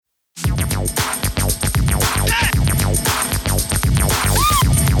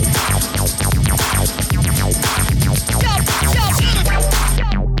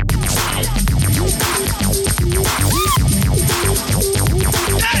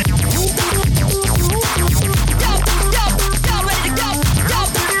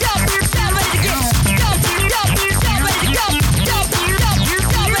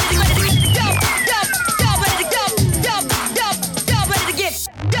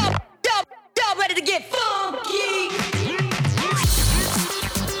Y'all ready to get funky?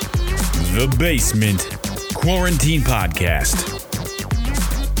 The Basement Quarantine Podcast.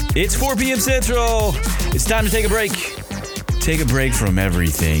 It's 4 p.m. Central. It's time to take a break. Take a break from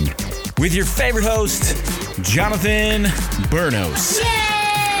everything with your favorite host, Jonathan Bernos. Yay!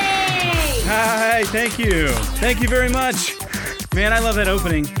 Hi, thank you. Thank you very much. Man, I love that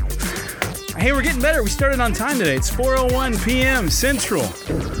opening. Hey, we're getting better. We started on time today. It's 4:01 p.m. Central.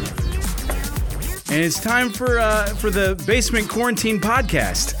 And it's time for the Basement Quarantine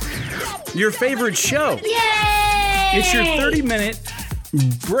Podcast. Your favorite show. Yay! It's your 30-minute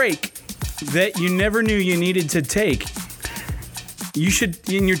break that you never knew you needed to take.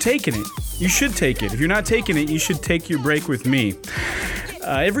 And you're taking it. You should take it. If you're not taking it, you should take your break with me.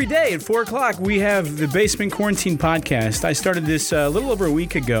 Every day at 4 o'clock, we have the Basement Quarantine Podcast. I started this a little over a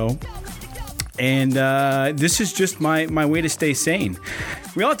week ago, and this is just my way to stay sane.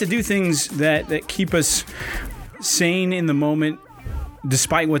 We all have to do things that keep us sane in the moment,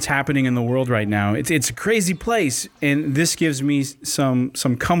 despite what's happening in the world right now. It's a crazy place, and this gives me some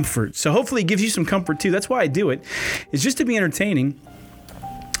comfort. So hopefully it gives you some comfort too. That's why I do it. It's just to be entertaining.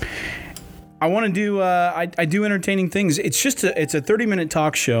 I want to do I do entertaining things. It's a 30-minute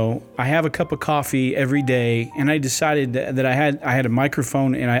talk show. I have a cup of coffee every day, and I decided that I had a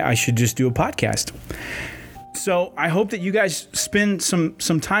microphone and I should just do a podcast. So I hope that you guys spend some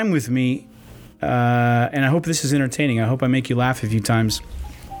time with me, and I hope this is entertaining. I hope I make you laugh a few times.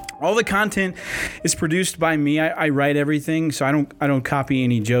 All the content is produced by me. I write everything, so I don't copy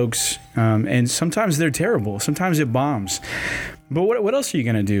any jokes. And sometimes they're terrible. Sometimes it bombs. But what else are you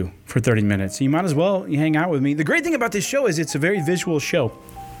going to do for 30 minutes? You might as well hang out with me. The great thing about this show is it's a very visual show.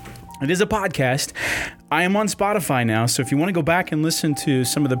 It is a podcast. I am on Spotify now, so if you want to go back and listen to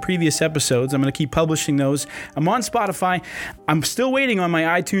some of the previous episodes, I'm going to keep publishing those. I'm on Spotify. I'm still waiting on my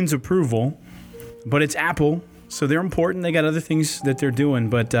iTunes approval, but it's Apple. So they're important. They got other things that they're doing.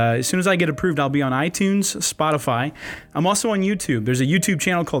 But as soon as I get approved, I'll be on iTunes, Spotify. I'm also on YouTube. There's a YouTube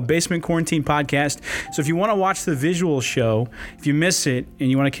channel called Basement Quarantine Podcast. So if you want to watch the visual show, if you miss it and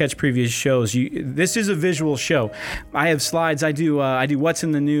you want to catch previous shows, this is a visual show. I have slides. I do What's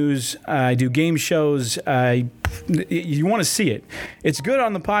in the News. I do game shows. You want to see it. It's good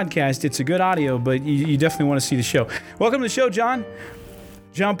on the podcast. It's a good audio, but you definitely want to see the show. Welcome to the show, John.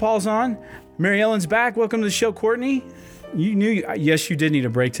 John Paul's on. Mary Ellen's back. Welcome to the show, Courtney. Yes, you did need a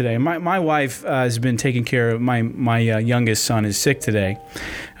break today. My wife has been taking care of my youngest son is sick today.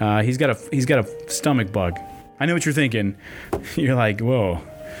 He's got a stomach bug. I know what you're thinking. You're like, whoa.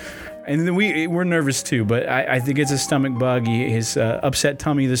 And then we're nervous too, but I think it's a stomach bug. His upset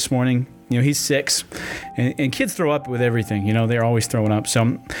tummy this morning. You know, he's 6, and kids throw up with everything. You know, they're always throwing up, so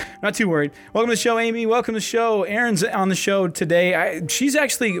I'm not too worried. Welcome to the show, Amy. Welcome to the show. Erin's on the show today.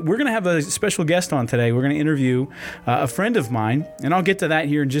 We're going to have a special guest on today. We're going to interview a friend of mine, and I'll get to that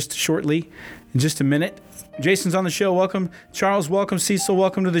here in just a minute. Jason's on the show. Welcome. Charles, welcome. Cecil,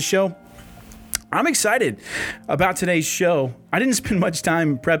 welcome to the show. I'm excited about today's show. I didn't spend much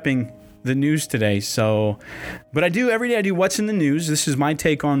time prepping the news today, but every day I do What's in the News. This is my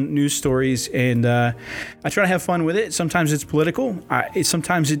take on news stories, and I try to have fun with it. Sometimes it's political.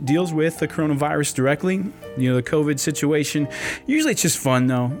 Sometimes it deals with the coronavirus directly, the COVID situation. Usually it's just fun,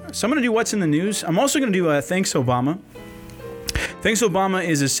 though. So I'm going to do What's in the News. I'm also going to do Thanks Obama. Thanks Obama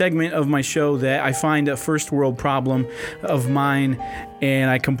is a segment of my show that I find a first world problem of mine, and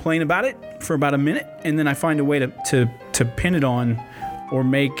I complain about it for about a minute, and then I find a way to pin it on or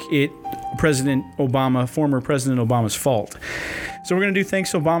make it former President Obama's fault. So we're going to do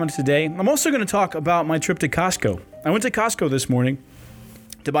Thanks Obama today. I'm also going to talk about my trip to Costco. I went to Costco this morning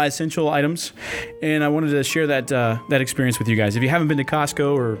to buy essential items, and I wanted to share that experience with you guys. If you haven't been to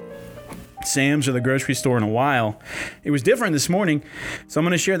Costco or Sam's or the grocery store in a while, it was different this morning. So I'm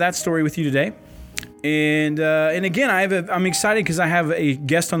going to share that story with you today. And again, I'm excited because I have a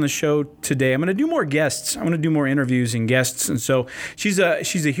guest on the show today. I'm going to do more guests. I'm going to do more interviews and guests. And so she's a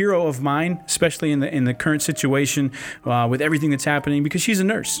hero of mine, especially in the current situation with everything that's happening, because she's a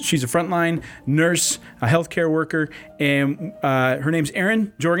nurse. She's a frontline nurse, a healthcare worker, and her name's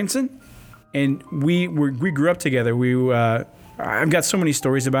Erin Jorgensen. And we grew up together. I've got so many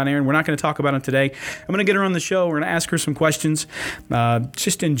stories about Erin. We're not going to talk about them today. I'm going to get her on the show. We're going to ask her some questions,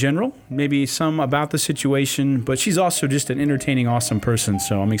 just in general, maybe some about the situation, but she's also just an entertaining, awesome person,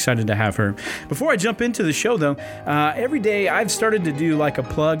 so I'm excited to have her. Before I jump into the show, though, every day I've started to do like a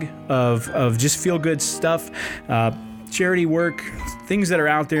plug of just feel-good stuff. charity work, things that are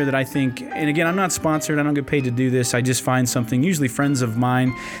out there that I think, and again, I'm not sponsored, I don't get paid to do this, I just find something, usually friends of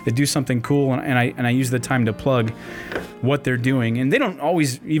mine that do something cool, and I use the time to plug what they're doing, and they don't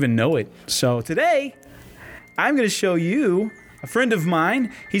always even know it. So today, I'm going to show you a friend of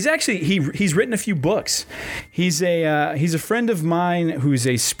mine. He's actually he's written a few books. He's a friend of mine who's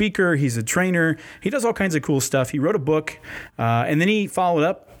a speaker. He's a trainer. He does all kinds of cool stuff. He wrote a book, and then he followed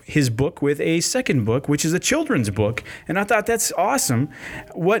up his book with a second book, which is a children's book. And I thought that's awesome.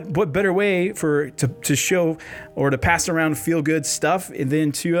 What better way to show or to pass around feel good stuff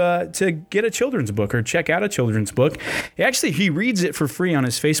than to get a children's book or check out a children's book. Actually, he reads it for free on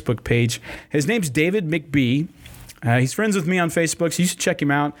his Facebook page. His name's David McBee. He's friends with me on Facebook, so you should check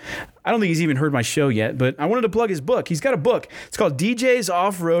him out. I don't think he's even heard my show yet, but I wanted to plug his book. He's got a book. It's called DJ's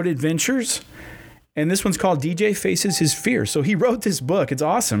Off-Road Adventures, and this one's called DJ Faces His Fear. So he wrote this book. It's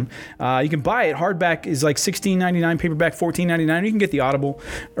awesome. You can buy it. Hardback is like $16.99, paperback $14.99. You can get the Audible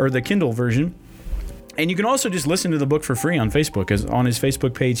or the Kindle version. And you can also just listen to the book for free on Facebook, because on his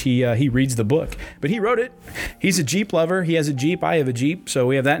Facebook page, he reads the book. But he wrote it. He's a Jeep lover. He has a Jeep. I have a Jeep, so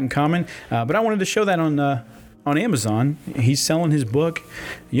we have that in common. But I wanted to show that on Amazon. He's selling his book.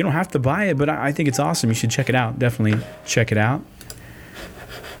 You don't have to buy it, but I think it's awesome. You should check it out. Definitely check it out.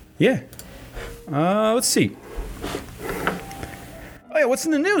 Yeah. Let's see. Oh yeah, what's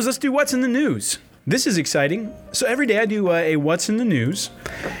in the news? Let's do what's in the news. This is exciting. So every day I do a what's in the news.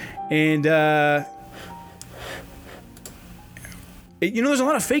 And, there's a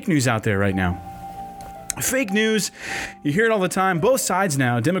lot of fake news out there right now. Fake news, you hear it all the time, both sides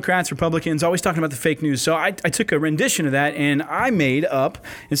now, Democrats, Republicans, always talking about the fake news. So I took a rendition of that, and I made up,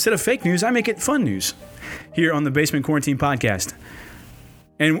 instead of fake news, I make it fun news here on the Basement Quarantine Podcast.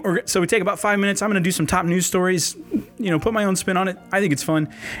 And so we take about 5 minutes. I'm going to do some top news stories, put my own spin on it. I think it's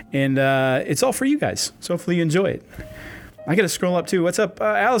fun, and it's all for you guys. So hopefully you enjoy it. I got to scroll up too. What's up?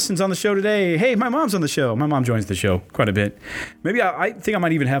 Allison's on the show today. Hey, my mom's on the show. My mom joins the show quite a bit. Maybe I think I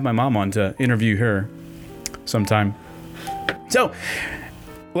might even have my mom on to interview her sometime. So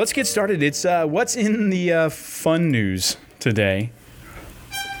let's get started. It's what's in the fun news today.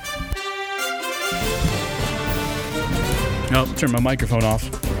 Oh, turn my microphone off.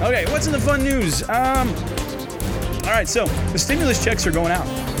 Okay, what's in the fun news? All right, so the stimulus checks are going out.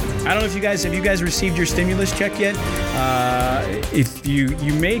 I don't know if have you guys received your stimulus check yet? If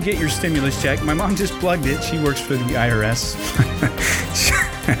you may get your stimulus check. My mom just plugged it. She works for the IRS.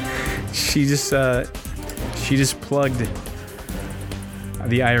 She just plugged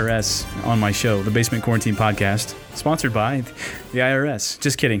the IRS on my show, the Basement Quarantine Podcast, sponsored by the IRS.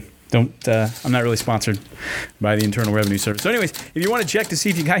 Just kidding. I'm not really sponsored by the Internal Revenue Service. So anyways, if you want to check to see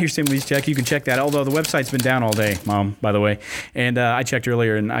if you got your stimulus check, you can check that. Although the website's been down all day, Mom, by the way. And I checked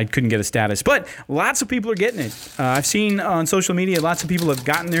earlier and I couldn't get a status. But lots of people are getting it. I've seen on social media, lots of people have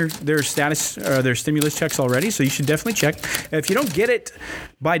gotten their status or their stimulus checks already. So you should definitely check. If you don't get it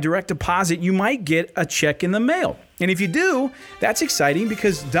by direct deposit, you might get a check in the mail. And if you do, that's exciting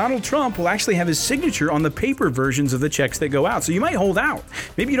because Donald Trump will actually have his signature on the paper versions of the checks that go out. So you might hold out.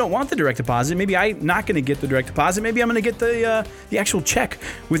 Maybe you don't want the direct deposit. Maybe I'm not going to get the direct deposit. Maybe I'm going to get the actual check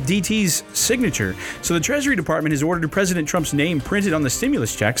with DT's signature. So the Treasury Department has ordered President Trump's name printed on the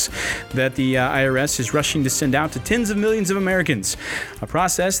stimulus checks that the IRS is rushing to send out to tens of millions of Americans. A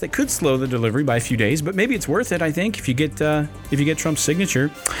process that could slow the delivery by a few days, but maybe it's worth it, I think, if you get Trump's signature.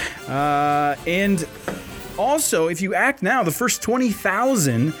 And also, if you act now, the first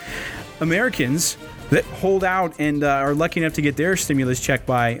 20,000 Americans that hold out and are lucky enough to get their stimulus check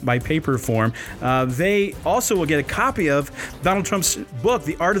by paper form, they also will get a copy of Donald Trump's book,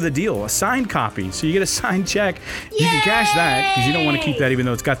 The Art of the Deal, a signed copy. So you get a signed check. You can cash that because you don't want to keep that even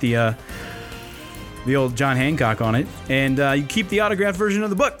though it's got the old John Hancock on it. And you keep the autographed version of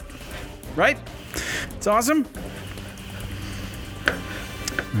the book, right? It's awesome.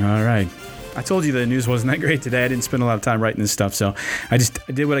 All right. I told you the news wasn't that great today. I didn't spend a lot of time writing this stuff, so I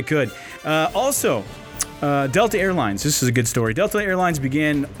did what I could. Also, Delta Airlines. This is a good story. Delta Airlines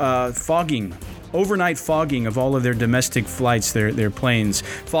began overnight fogging of all of their domestic flights, their planes.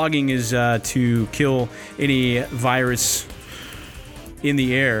 Fogging is to kill any virus in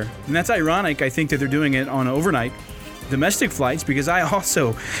the air. And that's ironic, I think, that they're doing it on overnight domestic flights because I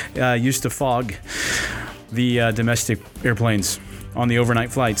also used to fog the domestic airplanes on the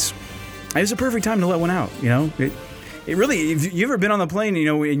overnight flights. It's a perfect time to let one out, It really, if you ever been on the plane,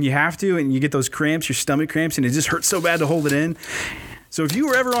 and you have to, and you get those cramps, your stomach cramps, and it just hurts so bad to hold it in. So if you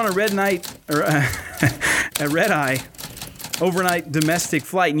were ever on a red eye, overnight domestic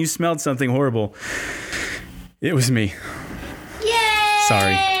flight, and you smelled something horrible, it was me. Yay!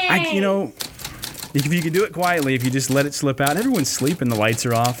 Sorry. If you can do it quietly, if you just let it slip out, everyone's sleeping, the lights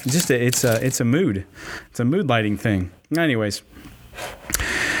are off. It's a mood. It's a mood lighting thing. Anyways,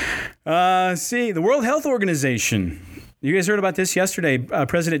 the World Health Organization. You guys heard about this yesterday.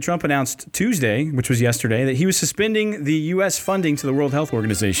 President Trump announced Tuesday, which was yesterday, that he was suspending the U.S. funding to the World Health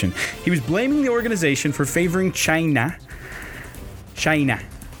Organization. He was blaming the organization for favoring China. I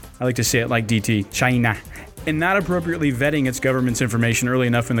like to say it like DT, China, and not appropriately vetting its government's information early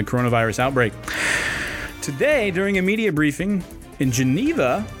enough in the coronavirus outbreak. Today, during a media briefing in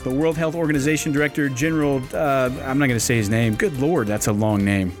Geneva, the World Health Organization Director General, I'm not going to say his name. Good Lord, that's a long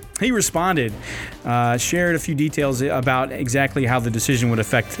name. He responded, shared a few details about exactly how the decision would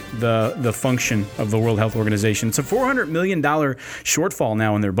affect the function of the World Health Organization. It's a $400 million shortfall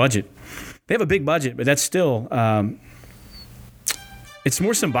now in their budget. They have a big budget, but that's still... it's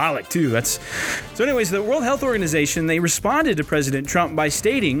more symbolic, too. So anyways, the World Health Organization, they responded to President Trump by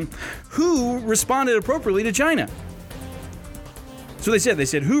stating who responded appropriately to China. So they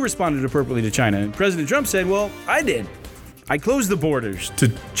said, who responded appropriately to China? And President Trump said, well, I did. I closed the borders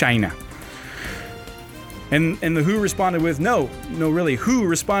to China. And the WHO responded with, no, really, who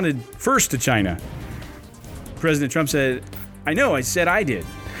responded first to China? President Trump said, I know, I said I did.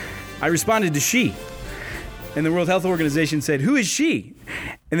 I responded to Xi. And the World Health Organization said, who is Xi?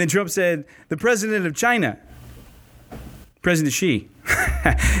 And then Trump said, the president of China. President Xi.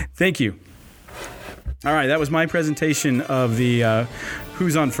 Thank you. All right, that was my presentation of the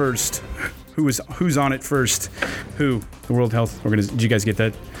who's on first. Who's on it first? The World Health Organization. Did you guys get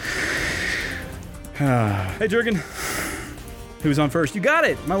that? Hey, Jurgen. Who's on first? You got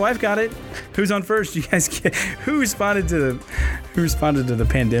it. My wife got it. Who's on first? You guys get. Who responded to the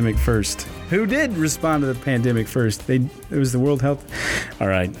pandemic first? Who did respond to the pandemic first? It was the World Health. All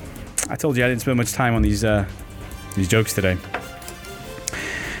right. I told you I didn't spend much time on these jokes today.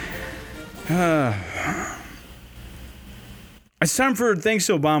 It's time for Thanks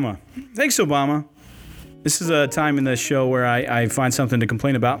Obama. Thanks Obama. This is a time in the show where I find something to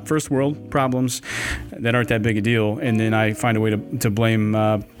complain about, first world problems that aren't that big a deal, and then I find a way to blame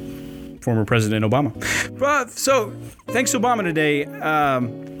former President Obama. So, thanks Obama today.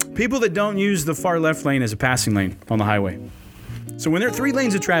 People that don't use the far left lane as a passing lane on the highway. So when there are 3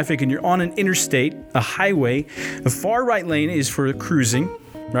 lanes of traffic and you're on an interstate, a highway, the far right lane is for cruising,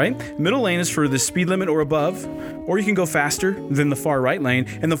 right? Middle lane is for the speed limit or above, or you can go faster than the far right lane.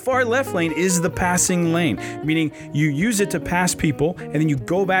 And the far left lane is the passing lane, meaning you use it to pass people and then you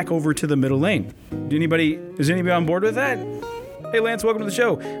go back over to the middle lane. Is anybody on board with that? Hey, Lance, welcome to the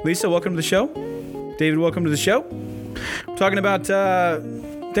show. Lisa, welcome to the show. David, welcome to the show. We're talking about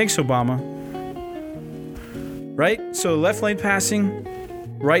thanks, Obama. Right? So left lane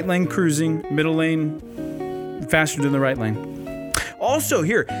passing, right lane cruising, middle lane faster than the right lane. Also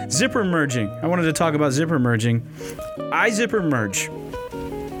here, zipper merging. I wanted to talk about zipper merging. I zipper merge.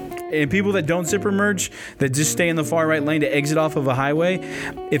 And people that don't zipper merge, that just stay in the far right lane to exit off of a highway,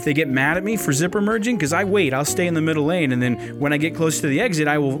 if they get mad at me for zipper merging, because I'll stay in the middle lane, and then when I get close to the exit,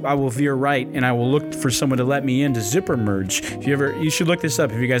 I will veer right, and I will look for someone to let me in to zipper merge. You should look this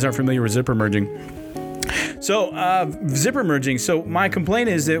up if you guys aren't familiar with zipper merging. So, zipper merging. So, my complaint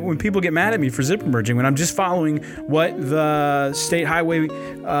is that when people get mad at me for zipper merging, when I'm just following what the state highway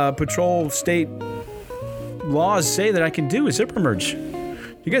patrol state laws say that I can do is zipper merge.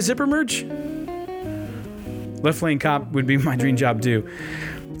 You guys zipper merge? Left lane cop would be my dream job too.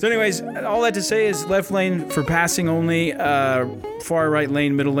 So anyways, all that to say is left lane for passing only, far right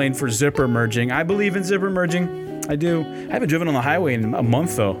lane, middle lane for zipper merging. I believe in zipper merging. I do. I haven't driven on the highway in a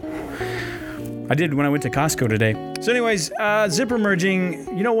month though. I did when I went to Costco today. So anyways, zipper merging,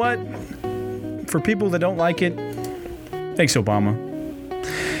 you know what? For people that don't like it, thanks Obama.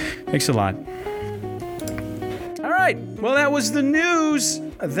 Thanks a lot. All right, well that was the news.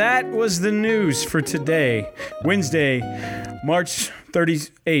 That was the news for today, Wednesday, March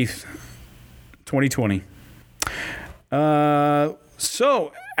 38th, 2020.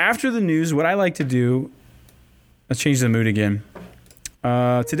 So after the news, what I like to do, let's change the mood again.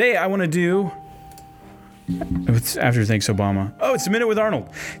 Today I want to do, it's after Thanks Obama. Oh, it's a Minute with Arnold.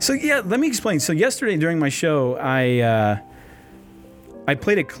 So yeah, let me explain. So yesterday during my show, I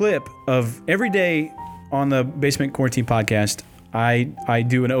played a clip of every day on the Basement Quarantine podcast. I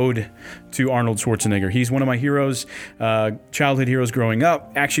do an ode to Arnold Schwarzenegger. He's one of my heroes, childhood heroes growing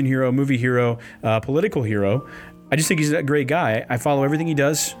up, action hero, movie hero, political hero. I just think he's a great guy. I follow everything he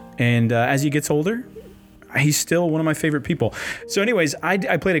does, and as he gets older, he's still one of my favorite people. So anyways,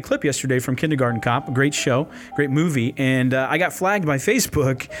 I played a clip yesterday from Kindergarten Cop, a great show, great movie, and I got flagged by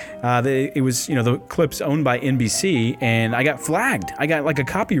Facebook. It was, the clip's owned by NBC, and I got flagged. I got like a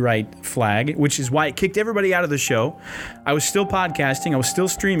copyright flag, which is why it kicked everybody out of the show. I was still podcasting, I was still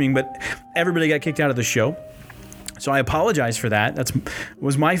streaming, but everybody got kicked out of the show. So I apologize for that. That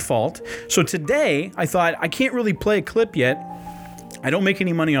was my fault. So today, I thought, I can't really play a clip yet. I don't make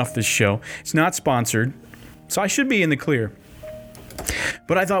any money off this show. It's not sponsored. So I should be in the clear.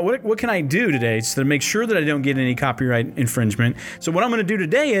 But I thought, what can I do today to make sure that I don't get any copyright infringement? So what I'm going to do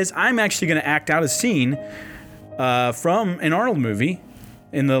today is I'm actually going to act out a scene from an Arnold movie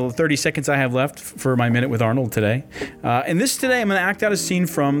in the 30 seconds I have left for my Minute with Arnold today. And today I'm going to act out a scene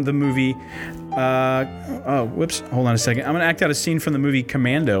from the movie... hold on a second. I'm going to act out a scene from the movie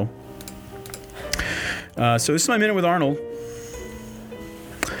Commando. So this is my Minute with Arnold.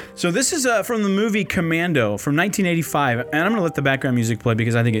 So this is from the movie Commando from 1985, and I'm going to let the background music play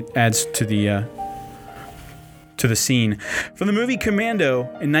because I think it adds to the scene. From the movie Commando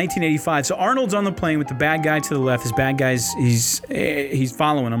in 1985. So Arnold's on the plane with the bad guy to the left. His bad guy's he's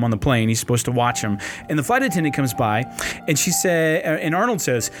following him on the plane. He's supposed to watch him, and the flight attendant comes by, and and Arnold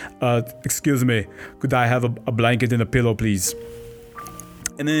says, "Excuse me, could I have a blanket and a pillow, please?"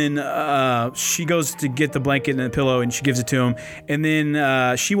 And then she goes to get the blanket and the pillow, and she gives it to him. And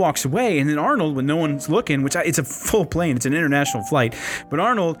then she walks away. And then Arnold, when no one's looking, it's a full plane, it's an international flight. But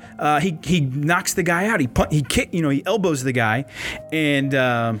Arnold, he knocks the guy out. He elbows the guy, and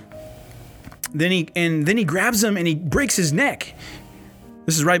then he grabs him and he breaks his neck.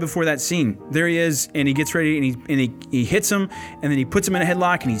 This is right before that scene. There he is, and he gets ready, and he hits him, and then he puts him in a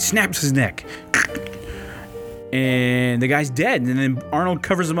headlock, and he snaps his neck. And the guy's dead. And then Arnold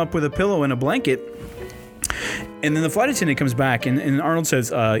covers him up with a pillow and a blanket. And then the flight attendant comes back, and Arnold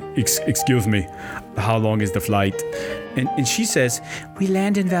says, excuse me, how long is the flight? And she says, we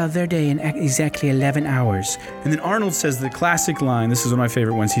land in Valverde in exactly 11 hours. And then Arnold says the classic line, this is one of my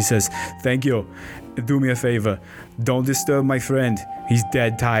favorite ones, he says, thank you, do me a favor, don't disturb my friend, he's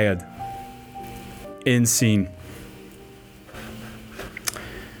dead tired. End scene.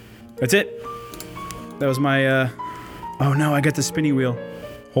 That's it. That was my, oh no, I got the spinny wheel.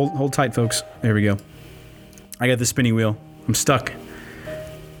 Hold tight, folks. There we go. I got the spinny wheel. I'm stuck.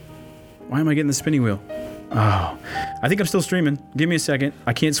 Why am I getting the spinny wheel? Oh, I think I'm still streaming. Give me a second.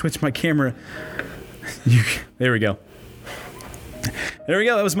 I can't switch my camera. There we go. There we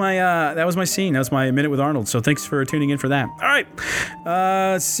go. That was my scene. That was my Minute with Arnold. So thanks for tuning in for that. All right.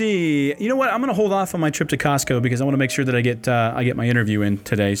 Let's see. You know what? I'm going to hold off on my trip to Costco because I want to make sure that I get my interview in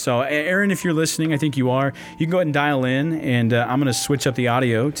today. So Aaron, if you're listening, I think you are. You can go ahead and dial in, and I'm going to switch up the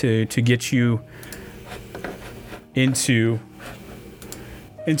audio to get you into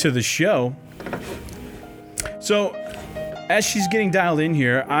the show. So as she's getting dialed in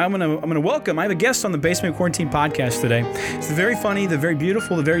here, I'm gonna welcome. I have a guest on the Basement Quarantine podcast today. It's the very funny, the very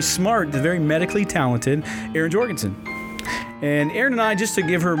beautiful, the very smart, the very medically talented Erin Jorgensen. And Erin and I, just to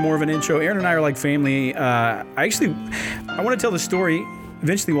give her more of an intro, Erin and I are like family. I want to tell the story.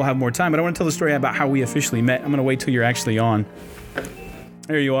 Eventually, we'll have more time, but I want to tell the story about how we officially met. I'm gonna wait till you're actually on.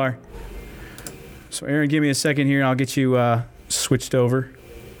 There you are. So Erin, give me a second here. I'll get you switched over.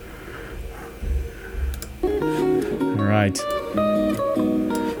 All right.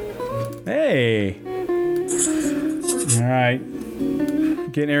 Hey. All right.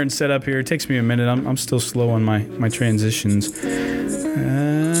 Getting Aaron set up here. It takes me a minute. I'm still slow on my transitions.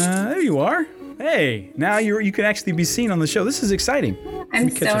 There you are. Hey. Now you can actually be seen on the show. This is exciting. I'm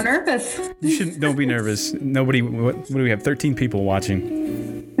so nervous. Don't be nervous. Nobody. What do we have? 13 people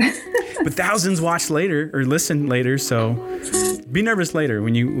watching. But thousands watch later or listen later. So be nervous later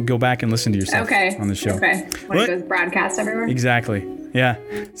when you go back and listen to yourself on the show. Okay. When it goes broadcast everywhere? Exactly. Yeah.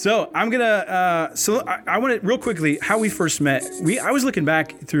 So I'm going to, I want to real quickly, how we first met. I was looking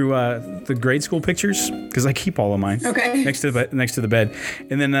back through the grade school pictures because I keep all of mine. Okay. Next to the bed.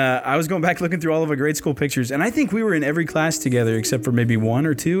 And then I was going back looking through all of our grade school pictures. And I think we were in every class together except for maybe one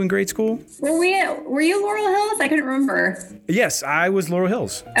or two in grade school. Were you Laurel Hills? I couldn't remember. Yes, I was Laurel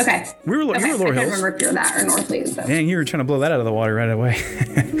Hills. Okay. You were Laurel Hills. I couldn't remember if you were that or North Leeds. So. Dang, you were trying to blow that out of the water right away.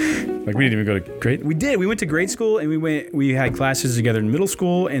 Like we didn't even go to grade. We did. We went to grade school and we had classes together in middle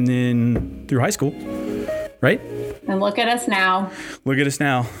school and then through high school, right? And look at us now. Look at us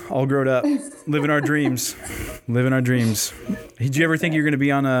now, all grown up, living our dreams. Living our dreams. Did you ever think you were going to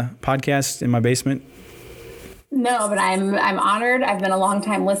be on a podcast in my basement? No, but I'm honored. I've been a long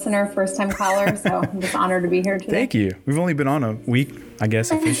time listener, first time caller, so I'm just honored to be here today. Thank you. We've only been on a week, I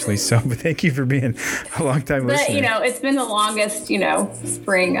guess, officially. So, but thank you for being a long time listener. But it's been the longest,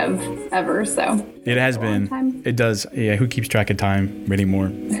 spring of ever. So it has been. Time. It does. Yeah. Who keeps track of time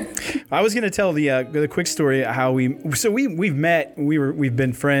anymore? I was going to tell the quick story how we've met. We've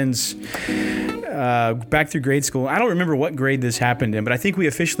been friends. Back through grade school. I don't remember what grade this happened in, but I think we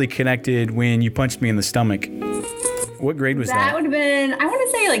officially connected when you punched me in the stomach. What grade was that? That would have been, I want to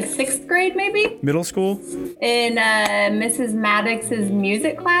say like 6th grade maybe. Middle school? In Mrs. Maddox's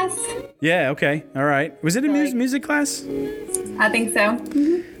music class. Yeah, okay. All right. Was it a music class? I think so.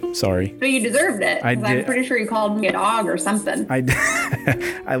 Mm-hmm. Sorry. But you deserved it. I did. I'm pretty sure you called me a dog or something.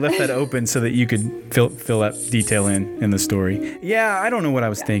 I left that open so that you could fill that detail in the story. Yeah, I don't know what I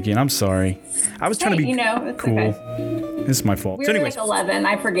was thinking. I'm sorry. I was trying to be it's cool. Okay. This is my fault. We So were anyways, like 11.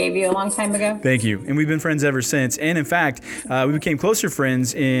 I forgave you a long time ago. thank you. And we've been friends ever since. And in fact, we became closer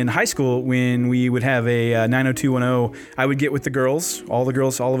friends in high school when we would have a 90210. I would get with the girls. All of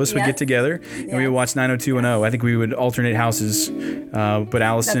us would Yes. get together and we would watch 90210. I think we would alternate houses. But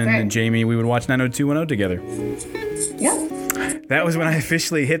Allison right. and Jamie, we would watch 90210 together. Yeah. That was when I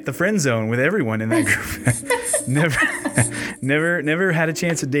officially hit the friend zone with everyone in that group. never had a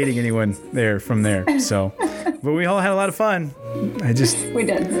chance of dating anyone there from there. So, but we all had a lot of fun. We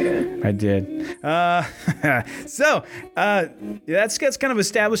did. I did. That's kind of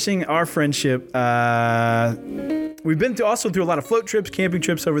establishing our friendship. We've been through a lot of float trips, camping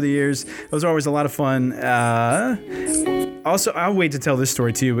trips over the years. Those are always a lot of fun. Also, I'll wait to tell this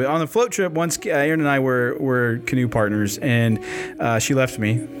story too. But on the float trip, once Erin and I were canoe partners, and she left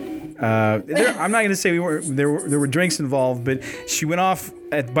me. I'm not going to say there were drinks involved, but she went off.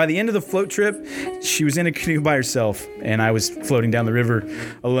 By the end of the float trip, she was in a canoe by herself, and I was floating down the river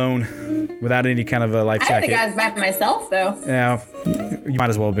alone without any kind of a life jacket. I think I was by myself, though. Yeah, you might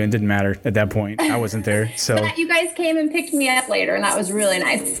as well have been. Didn't matter at that point. I wasn't there. So But you guys came and picked me up later, and that was really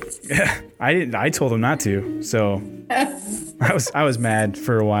nice. I didn't. I told them not to. So I was mad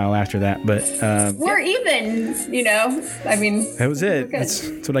for a while after that. But We're even, I mean. that was it. That's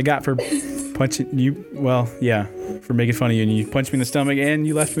what I got for punching you. Well, yeah, for making fun of you, and you punched me in the stomach, and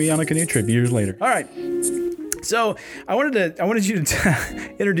you left me on a canoe trip years later. All right. So I wanted you to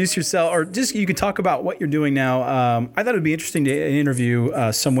introduce yourself, or just you could talk about what you're doing now. I thought it would be interesting to interview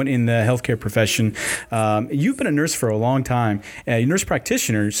someone in the healthcare profession. You've been a nurse for a long time, you're a nurse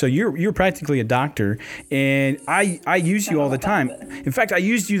practitioner, so you're practically a doctor. And I use you all the time. In fact, I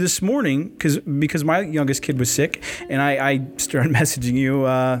used you this morning because my youngest kid was sick, and I started messaging you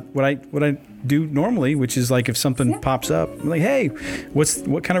what I do normally, which is like if something pops up, I'm like, hey,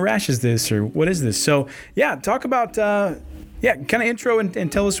 what kind of rash is this, or what is this? So yeah, talk about kind of intro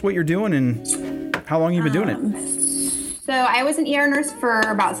and tell us what you're doing and how long you've been doing it. So I was an ER nurse for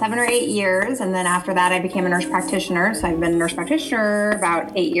about 7 or 8 years, and then after that I became a nurse practitioner. So I've been a nurse practitioner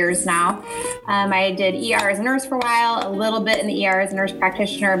about 8 years now. I did ER as a nurse for a while, a little bit in the ER as a nurse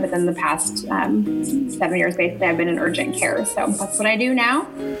practitioner, but then the past 7 years basically I've been in urgent care. So that's what I do now,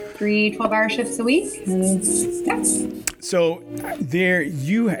 3 12-hour shifts a week. And, yeah. So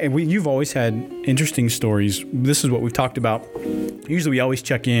you've always had interesting stories. This is what we've talked about. Usually we always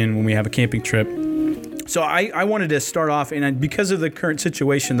check in when we have a camping trip. So I wanted to start off, and because of the current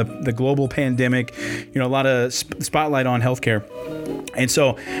situation, the global pandemic, a lot of spotlight on healthcare. And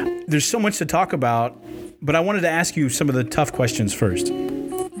so there's so much to talk about, but I wanted to ask you some of the tough questions first.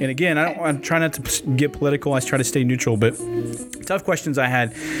 And again, I try not to get political. I try to stay neutral, but tough questions I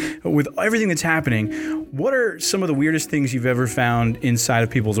had with everything that's happening. What are some of the weirdest things you've ever found inside of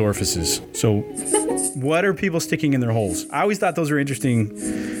people's orifices? So what are people sticking in their holes? I always thought those were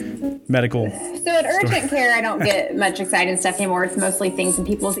interesting medical. So at urgent care, I don't get much exciting stuff anymore. It's mostly things in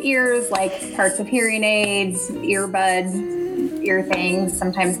people's ears, like parts of hearing aids, earbuds, ear things.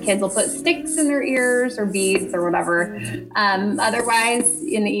 Sometimes kids will put sticks in their ears or beads or whatever. Otherwise,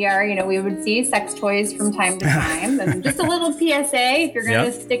 in the ER, we would see sex toys from time to time. And just a little PSA, if you're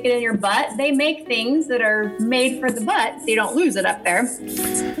going to stick it in your butt, they make things that are made for the butt so you don't lose it up there.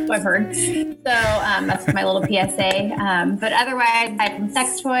 So I've heard. So that's my little PSA. But otherwise, aside from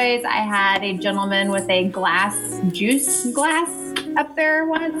sex toys, I had a gentleman with a juice glass up there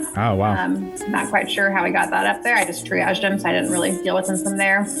once. Oh, wow. Not quite sure how he got that up there. I just triaged him, so I didn't really deal with him from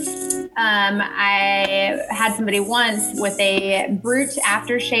there. I had somebody once with a Brute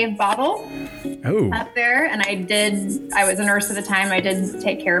aftershave bottle up there, and I was a nurse at the time. I did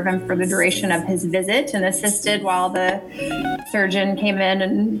take care of him for the duration of his visit and assisted while the surgeon came in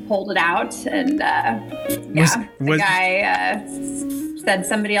and pulled it out. And the guy said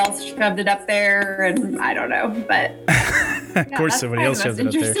somebody else shoved it up there, and I don't know, but Of course, somebody else shoved it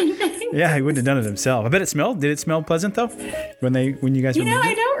up there. Yeah, he wouldn't have done it himself. I bet it smelled. Did it smell pleasant though? When you guys You know, removed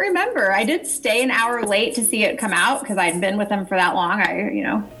I it? don't remember. I did stay an hour late to see it come out because I'd been with them for that long.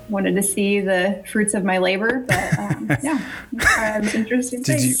 I wanted to see the fruits of my labor. But yeah, it's interesting.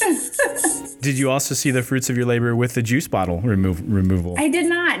 Did you also see the fruits of your labor with the juice bottle removal? I did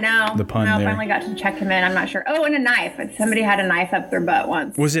not. No. The pun no, there. Finally got to check him in. I'm not sure. Oh, and a knife. Somebody had a knife up their butt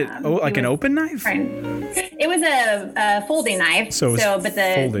once. Was it like an open knife? It was a folding knife. So but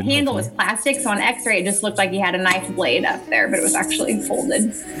the folded, handle hopefully. was plastic. So on X-ray, it just looked like he had a knife blade up there, but it was actually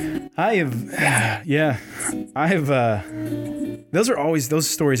folded. Those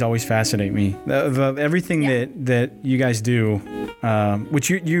stories always fascinate me. Of everything that you guys do, which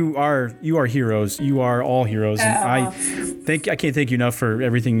you are heroes. You are all heroes. And I can't thank you enough for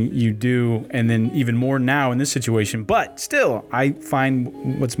everything you do, and then even more now in this situation. But still, I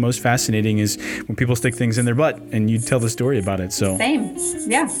find what's most fascinating is when people stick things in their butt and you tell the story about it. So Same.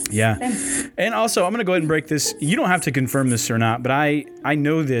 Yeah. yeah. Same. And also, I'm going to go ahead and break this. You don't have to confirm this or not, but I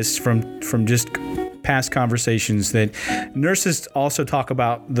know this from just past conversations that nurses also talk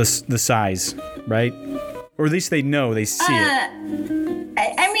about the size, right? Or at least they know, they see it.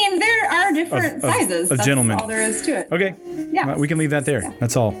 I mean, there are different sizes. Of That's gentlemen. all there is to it. Okay. Yeah. Well, we can leave that there.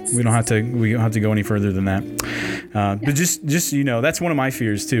 That's all. We don't have to go any further than that. But just that's one of my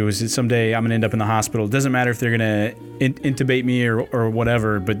fears too. Is that someday I'm gonna end up in the hospital. It doesn't matter if they're gonna intubate me or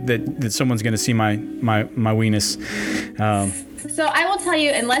whatever, but that someone's gonna see my weenus. So I will tell you,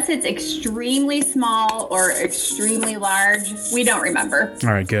 unless it's extremely small or extremely large, we don't remember.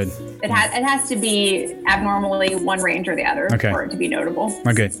 All right. Good. It has to be abnormally one range or the other for it to be notable.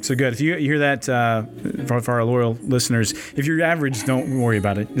 Okay, so good. If you hear that, for our loyal listeners, if you're average, don't worry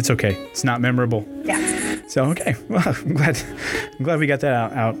about it. It's okay. It's not memorable. Yeah. So okay, well, I'm glad we got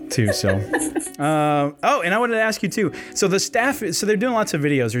that out too. So, and I wanted to ask you too. So the staff, so they're doing lots of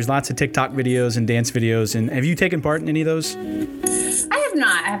videos. There's lots of TikTok videos and dance videos. And have you taken part in any of those? I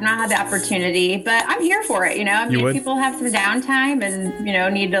have not had the opportunity, but I'm here for it. I mean, if people have some downtime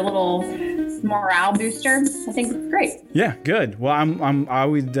and need a little morale booster, I think it's great. Yeah, good. Well, I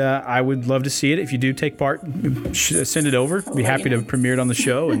would love to see it. If you do take part, send it over. Be happy to premiere it on the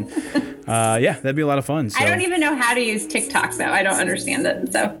show, and yeah, that'd be a lot of fun. So. I don't even know how to use TikTok though. I don't understand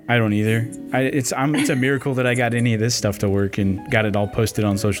it. So I don't either. It's a miracle that I got any of this stuff to work and got it all posted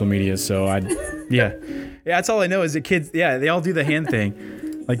on social media. So yeah, that's all I know is the kids. Yeah, they all do the hand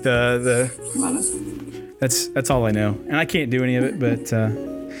thing, like the. That's all I know, and I can't do any of it, but.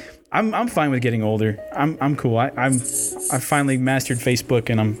 I'm fine with getting older. I'm cool. I finally mastered Facebook,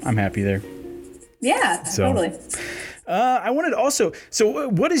 and I'm happy there. Yeah, totally. I wanted to also. So,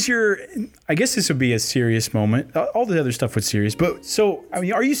 what is your? I guess this would be a serious moment. All the other stuff was serious, but so I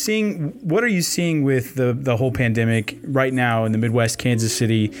mean, what are you seeing with the whole pandemic right now in the Midwest, Kansas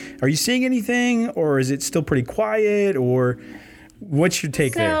City? Are you seeing anything, or is it still pretty quiet, or what's your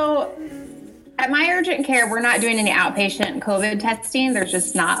take there? At my urgent care, we're not doing any outpatient COVID testing. There's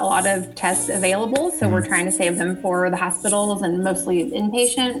just not a lot of tests available. So we're trying to save them for the hospitals and mostly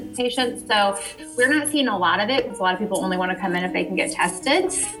inpatient patients. So we're not seeing a lot of it because a lot of people only want to come in if they can get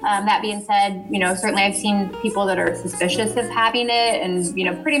tested. That being said, certainly I've seen people that are suspicious of having it. And,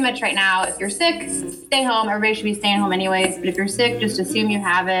 pretty much right now, if you're sick, stay home. Everybody should be staying home anyways. But if you're sick, just assume you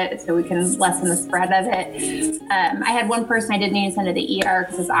have it so we can lessen the spread of it. I had one person I didn't even send to the ER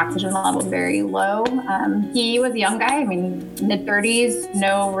because his oxygen level was very low. He was a young guy, mid-30s,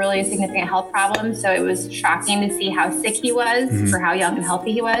 no really significant health problems. So it was shocking to see how sick he was for how young and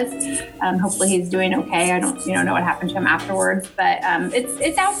healthy he was. Hopefully he's doing okay. I don't know what happened to him afterwards, but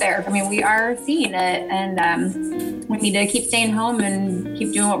it's out there. I mean, we are seeing it, and we need to keep staying home and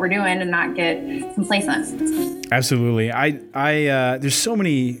keep doing what we're doing and not get complacent. Absolutely. I there's so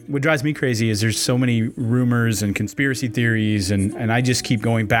many, what drives me crazy is there's so many rumors and conspiracy theories, and I just keep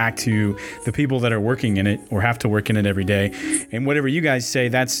going back to the people that are working in it or have to work in it every day. And whatever you guys say,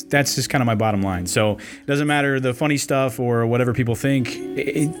 that's just kind of my bottom line. So it doesn't matter the funny stuff or whatever people think.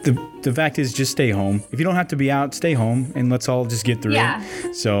 The fact is, just stay home. If you don't have to be out, stay home, and let's all just get through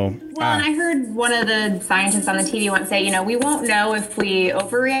it. So. Well, and I heard one of the scientists on the TV once say, we won't know if we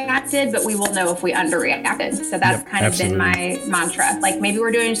overreacted, but we will know if we underreacted. So that's Yep, kind of been absolutely. my mantra. Like maybe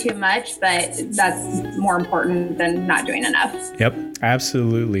we're doing too much, but that's more important than not doing enough. Yep,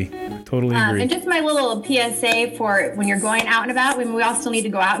 absolutely. Totally agree. And just my little PSA for when you're going out and about, we all still need to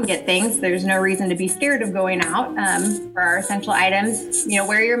go out and get things. There's no reason to be scared of going out for our essential items.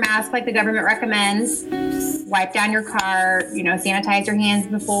 Wear your mask like the government recommends. Wipe down your car, sanitize your hands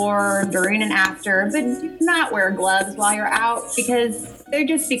before, during, and after, but do not wear gloves while you're out because they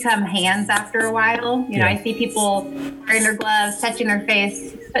just become hands after a while. Yeah. I see people wearing their gloves, touching their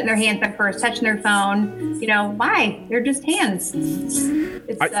face, putting their hands up first, touching their phone. Why? They're just hands.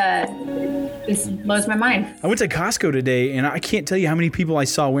 It just blows my mind. I went to Costco today, and I can't tell you how many people I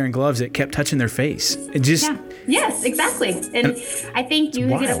saw wearing gloves that kept touching their face. It just... Yeah. Yes, exactly. And I think you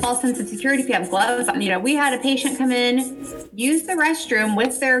get a wild. false sense of security if you have gloves on. We had a patient come in, use the restroom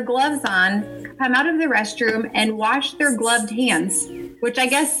with their gloves on, come out of the restroom and wash their gloved hands, which I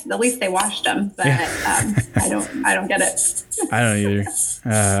guess at least they washed them, but I don't get it. I don't either.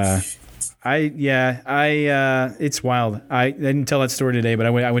 It's wild. I didn't tell that story today, but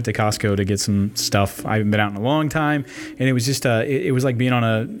I went to Costco to get some stuff. I haven't been out in a long time, and it was just it was like being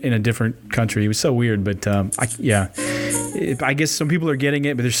in a different country. It was so weird, but I guess some people are getting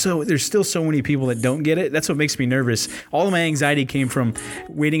it, but there's still so many people that don't get it. That's what makes me nervous. All of my anxiety came from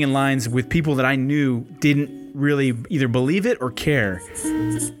waiting in lines with people that I knew didn't really either believe it or care,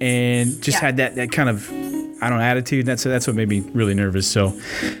 and just had that kind of, I don't know, attitude. That's what made me really nervous. So,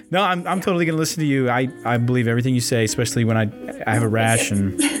 no, I'm totally gonna listen to you. I believe everything you say, especially when I have a rash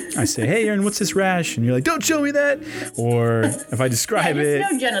and I say, "Hey, Aaron, what's this rash?" And you're like, "Don't show me that." Or if I describe it,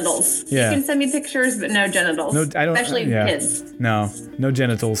 No genitals. Yeah. You can send me pictures, but no genitals. No, I don't. Especially kids. No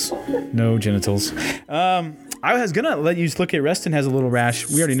genitals. No genitals. I was gonna let you look at Reston has a little rash.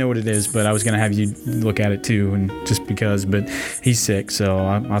 We already know what it is, but I was gonna have you look at it too, and just because. But he's sick, so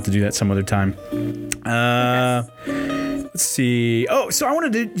I'll have to do that some other time. Let's see. Oh, so I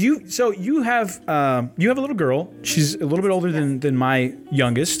wanted to. So you have a little girl. She's a little bit older than my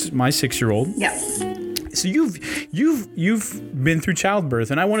youngest, my 6-year-old. Yep. So you've been through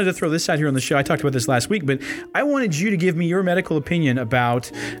childbirth, and I wanted to throw this out here on the show. I talked about this last week, but I wanted you to give me your medical opinion about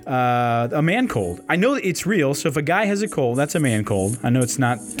a man cold. I know it's real, so if a guy has a cold, that's a man cold. I know it's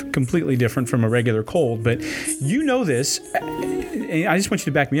not completely different from a regular cold, but you know this. And I just want you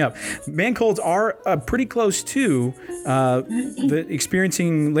to back me up. Man colds are pretty close to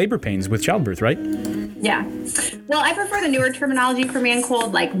experiencing labor pains with childbirth, right? Yeah. Well, I prefer the newer terminology for man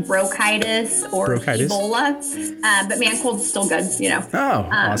cold, like bronchitis or Ebola. But man cold's still good, Oh,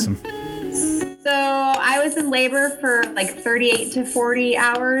 awesome. So I was in labor for like 38 to 40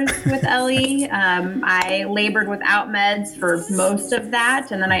 hours with Ellie. I labored without meds for most of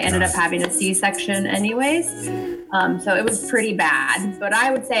that, and then I ended up having a C-section anyways. So it was pretty bad. But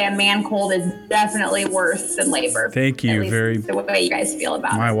I would say a man cold is definitely worse than labor. Thank you. The way you guys feel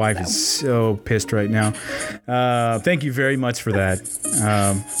about it. My wife is so pissed right now. Thank you very much for that.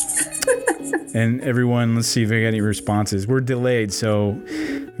 And everyone, let's see if I got any responses. We're delayed, so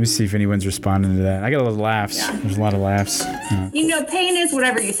let me see if anyone's responding to that. I got a lot of laughs. Yeah. There's a lot of laughs. Pain is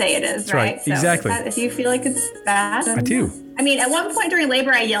whatever you say it is, That's right? So exactly. If you feel like it's bad. I do. I mean, at one point during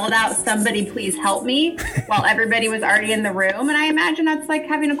labor, I yelled out, "Somebody please help me," while everybody was already in the room. And I imagine that's like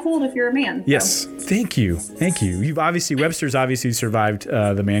having a cold if you're a man. So. Yes. Thank you. Webster's obviously survived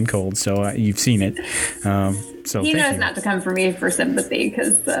the man cold, so you've seen it. So he knows not to come for me for sympathy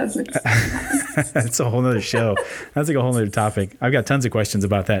because that's a whole nother show. That's like a whole nother topic. I've got tons of questions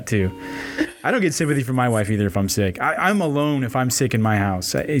about that too. I don't get sympathy from my wife either if I'm sick. I'm alone if I'm sick in my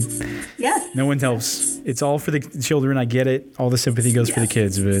house. Yes. No one helps. It's all for the children. I get it. All the sympathy goes for the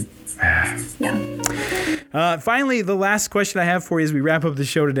kids, but finally, the last question I have for you as we wrap up the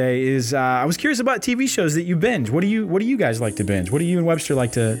show today is I was curious about TV shows that you binge. What do you guys like to binge? What do you and Webster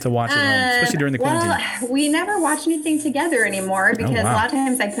like to watch at home, especially during the quarantine? Well, we never watch anything together anymore because a lot of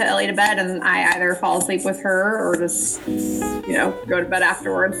times I put Ellie to bed and I either fall asleep with her or just go to bed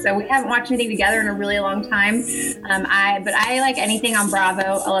afterwards. So we haven't watched anything together in a really long time. But I like anything on Bravo.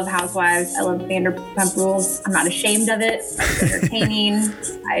 I love Housewives. I love Vanderpump Rules. I'm not ashamed of it. It's entertaining.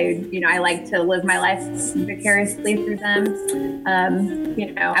 I like to live my life vicariously through them.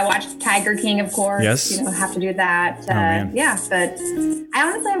 I watched Tiger King, of course. Yes. Have to do that. Man. Yeah, but I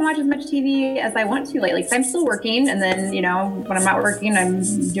honestly haven't watched as much TV as I want to lately because I'm still working. And then, when I'm not working, I'm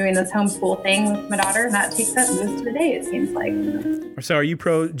doing this homeschool thing with my daughter, and that takes up most of the day, it seems like. So are you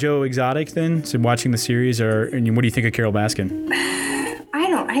pro Joe Exotic then? So watching the series, and what do you think of Carol Baskin?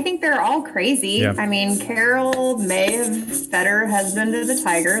 I think they're all crazy. Yeah. I mean, Carol may have fed her husband to the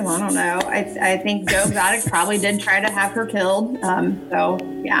tigers. I don't know. I think Joe Exotic probably did try to have her killed.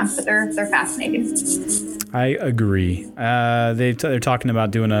 But they're fascinating. I agree. They're talking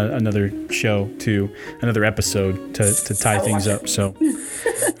about doing another show too, another episode to tie things up. So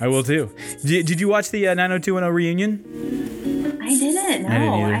I will too. Did you watch the 90210 reunion? I didn't. No,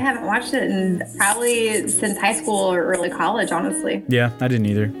 didn't either. I haven't watched it in probably since high school or early college. Honestly. Yeah, I didn't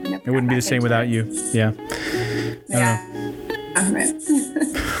either. Never It wouldn't be got the same back without into you. Yeah. Yeah.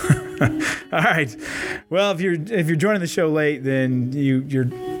 All right. Well, if you're joining the show late, then you're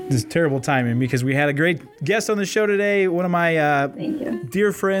this terrible timing because we had a great guest on the show today. One of my Thank you.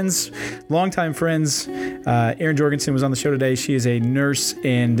 dear friends, longtime friends, Erin Jorgensen was on the show today. She is a nurse,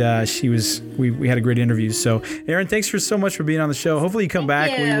 and we had a great interview. So, Erin, thanks so much for being on the show. Hopefully, you come back.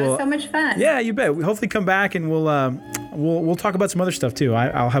 Thank you. It was so much fun. Yeah, you bet. Hopefully, come back and we'll talk about some other stuff too.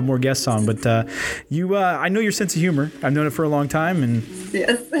 I'll have more guests on, but I know your sense of humor. I've known it for a long time, and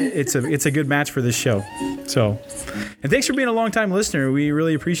Yes. it's a good match for this show. So, and thanks for being a long-time listener. We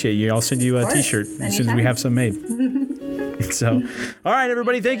really appreciate you. I'll send you a course. T-shirt as soon as we Anytime. have some made. So, all right,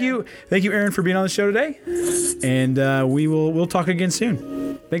 everybody. Thank you, Erin, for being on the show today, and we'll talk again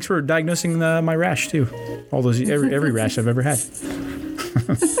soon. Thanks for diagnosing my rash too. All those every rash I've ever had.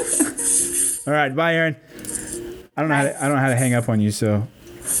 All right, bye, Erin. I don't know how to hang up on you, so.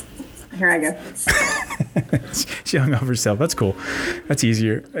 Here I go. She hung up herself. That's cool. That's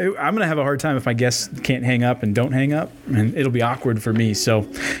easier. I'm going to have a hard time if my guests can't hang up and don't hang up, and it'll be awkward for me. So,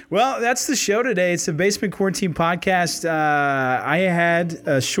 well, that's the show today. It's the Basement Quarantine Podcast. I had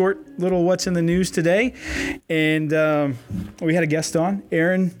a short little What's in the News today, and we had a guest on,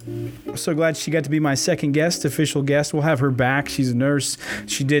 Erin. I'm so glad she got to be my second guest, official guest. We'll have her back. She's a nurse.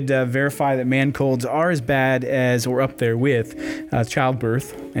 She did verify that man colds are as bad as or up there with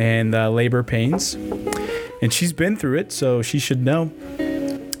childbirth and labor pains. And she's been through it, so she should know.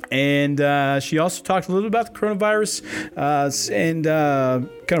 And she also talked a little about the coronavirus and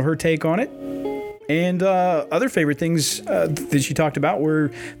kind of her take on it. And other favorite things that she talked about were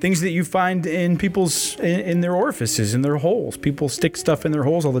things that you find in people's in their orifices, in their holes. People stick stuff in their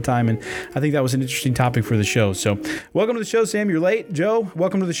holes all the time, and I think that was an interesting topic for the show. So, welcome to the show, Sam. You're late. Joe,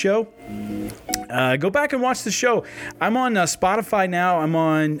 welcome to the show. Go back and watch the show. I'm on Spotify now.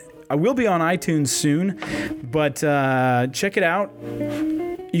 I will be on iTunes soon, but check it out.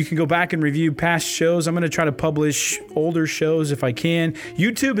 You can go back and review past shows. I'm going to try to publish older shows if I can.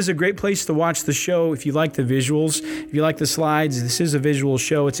 YouTube is a great place to watch the show if you like the visuals, if you like the slides. This is a visual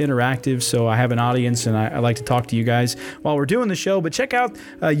show. It's interactive, so I have an audience, and I like to talk to you guys while we're doing the show. But check out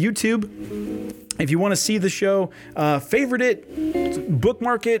YouTube. If you want to see the show, favorite it,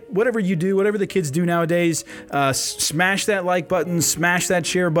 bookmark it, whatever you do, whatever the kids do nowadays, smash that like button, smash that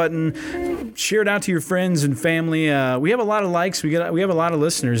share button, share it out to your friends and family. We have a lot of likes. We have a lot of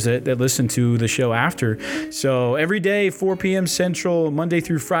listeners that listen to the show after. So every day, 4 p.m. Central, Monday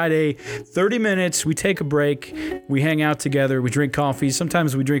through Friday, 30 minutes, we take a break, we hang out together, we drink coffee,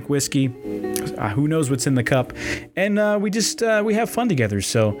 sometimes we drink whiskey. Who knows what's in the cup? And we have fun together.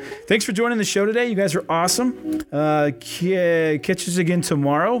 So thanks for joining the show today. You guys are awesome. Catch us again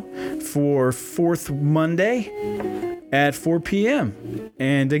tomorrow for Fourth Monday at 4 p.m.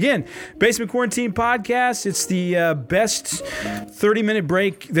 And again, Basement Quarantine Podcast. It's the best 30-minute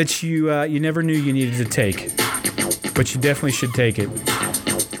break that you never knew you needed to take, but you definitely should take it.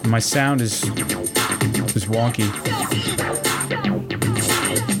 My sound is wonky.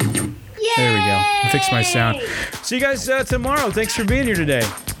 There we go. Fix my sound. See you guys tomorrow. Thanks for being here today.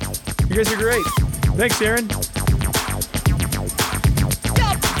 You guys are great. Thanks, Erin.